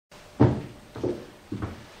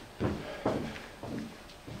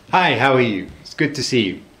Hi, how are you? It's good to see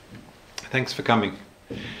you. Thanks for coming.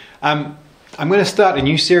 I'm going to start a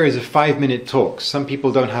new series of 5-minute talks. Some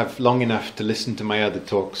people don't have long enough to listen to my other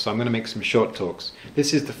talks, so I'm going to make some short talks.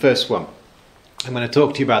 This is the first one. I'm going to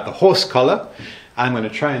talk to you about the horse collar. I'm going to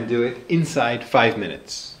try and do it inside 5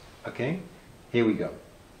 minutes. Okay? Here we go.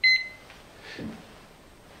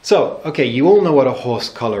 So, okay, you all know what a horse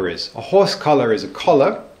collar is. A horse collar is a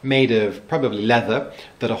collar made of probably leather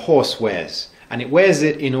that a horse wears. And it wears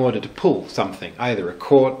it in order to pull something, either a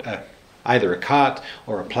cart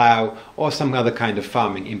or a plough or some other kind of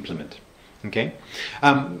farming implement. Okay?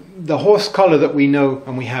 The horse collar that we know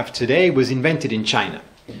and we have today was invented in China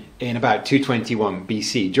in about 221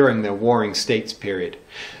 BC during the Warring States period.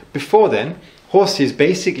 Before then, horses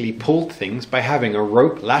basically pulled things by having a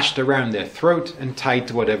rope lashed around their throat and tied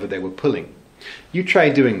to whatever they were pulling. You try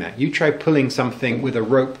doing that. You try pulling something with a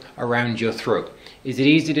rope around your throat. Is it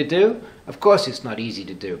easy to do? Of course it's not easy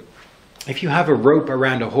to do. If you have a rope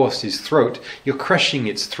around a horse's throat, you're crushing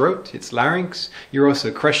its throat, its larynx, you're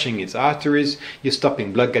also crushing its arteries, you're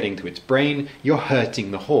stopping blood getting to its brain, you're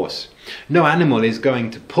hurting the horse. No animal is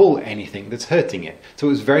going to pull anything that's hurting it. So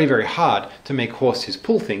it was very, very hard to make horses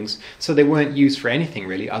pull things, so they weren't used for anything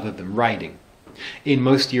really other than riding. In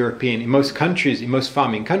most countries, in most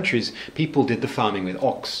farming countries, people did the farming with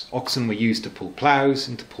ox. Oxen were used to pull ploughs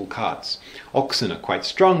and to pull carts. Oxen are quite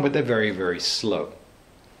strong, but they're very, very slow.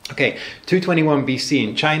 Okay, 221 BC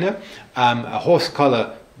in China, a horse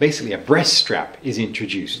collar, basically a breast strap, is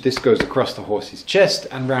introduced. This goes across the horse's chest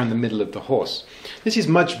and round the middle of the horse. This is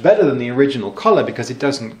much better than the original collar because it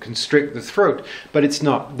doesn't constrict the throat, but it's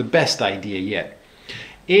not the best idea yet.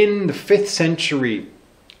 In the 5th century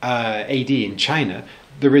AD in China,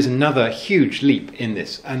 there is another huge leap in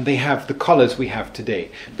this, and they have the collars we have today.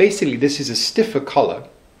 Basically, this is a stiffer collar,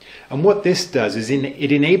 and what this does is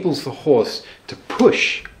it enables the horse to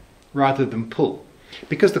push rather than pull.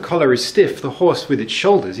 Because the collar is stiff, the horse with its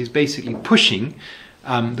shoulders is basically pushing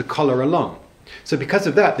the collar along. So because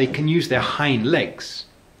of that, they can use their hind legs.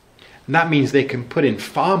 And that means they can put in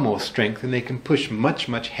far more strength and they can push much,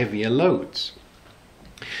 much heavier loads.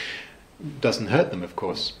 Doesn't hurt them, of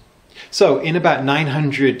course. So in about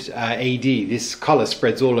 900 AD, this collar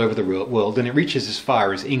spreads all over the world and it reaches as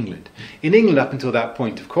far as England. In England, up until that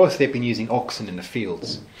point, of course, they've been using oxen in the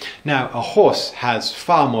fields. Now, a horse has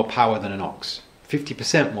far more power than an ox,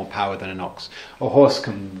 50% more power than an ox. A horse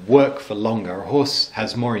can work for longer. A horse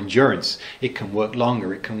has more endurance. It can work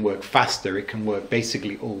longer, it can work faster, it can work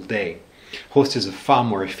basically all day. Horses are far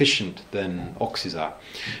more efficient than oxen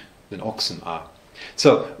are.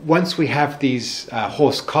 So once we have these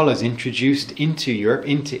horse collars introduced into Europe,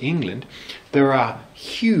 into England, there are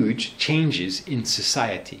huge changes in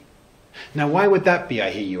society. Now, why would that be,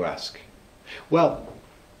 I hear you ask? Well,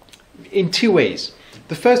 in two ways.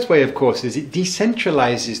 The first way, of course, is it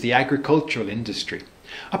decentralizes the agricultural industry.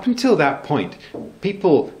 Up until that point,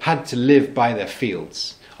 people had to live by their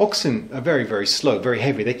fields. Oxen are very, very slow, very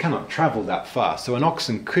heavy. They cannot travel that far. So an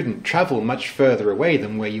oxen couldn't travel much further away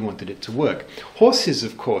than where you wanted it to work. Horses,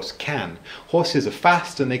 of course, can. Horses are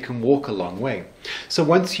fast and they can walk a long way. So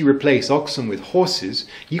once you replace oxen with horses,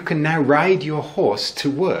 you can now ride your horse to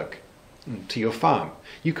work, to your farm.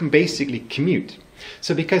 You can basically commute.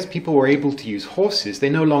 So because people were able to use horses, they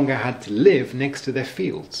no longer had to live next to their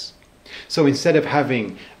fields. So instead of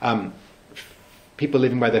having people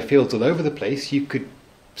living by their fields all over the place, you could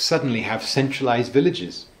suddenly have centralized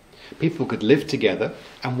villages. People could live together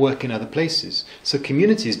and work in other places. So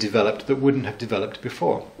communities developed that wouldn't have developed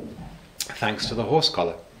before, thanks to the horse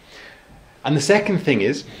collar. And the second thing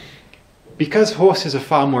is, because horses are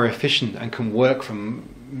far more efficient and can work for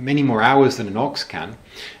many more hours than an ox can,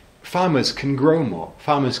 farmers can grow more,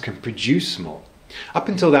 farmers can produce more. Up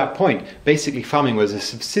until that point, basically farming was a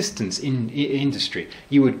subsistence industry.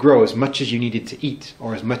 You would grow as much as you needed to eat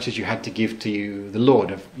or as much as you had to give to the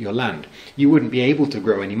lord of your land. You wouldn't be able to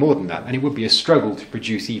grow any more than that, and it would be a struggle to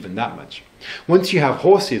produce even that much. Once you have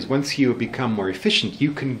horses, once you become more efficient,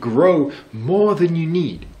 you can grow more than you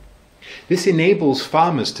need. This enables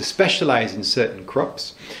farmers to specialize in certain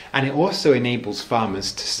crops, and it also enables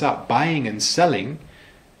farmers to start buying and selling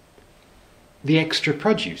the extra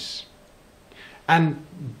produce. And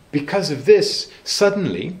because of this,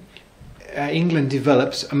 suddenly, England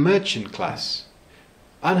develops a merchant class.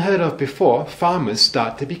 Unheard of before, farmers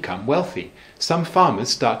start to become wealthy. Some farmers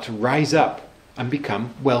start to rise up and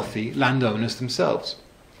become wealthy landowners themselves.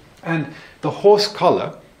 And the horse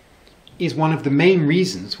collar is one of the main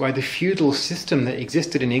reasons why the feudal system that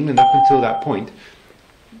existed in England up until that point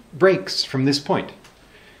breaks from this point.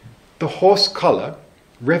 The horse collar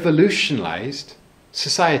revolutionized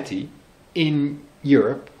society in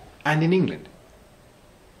Europe and in England.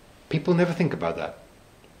 People never think about that.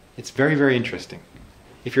 It's very, very interesting.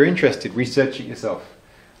 If you're interested, research it yourself.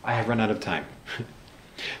 I have run out of time.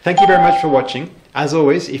 Thank you very much for watching. As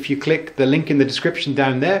always, if you click the link in the description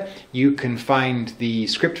down there, you can find the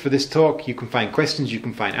script for this talk, you can find questions, you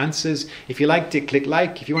can find answers. If you liked it, click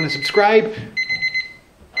like. If you want to subscribe,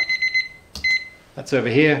 that's over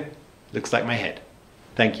here. Looks like my head.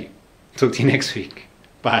 Thank you. Talk to you next week.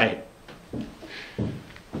 Bye.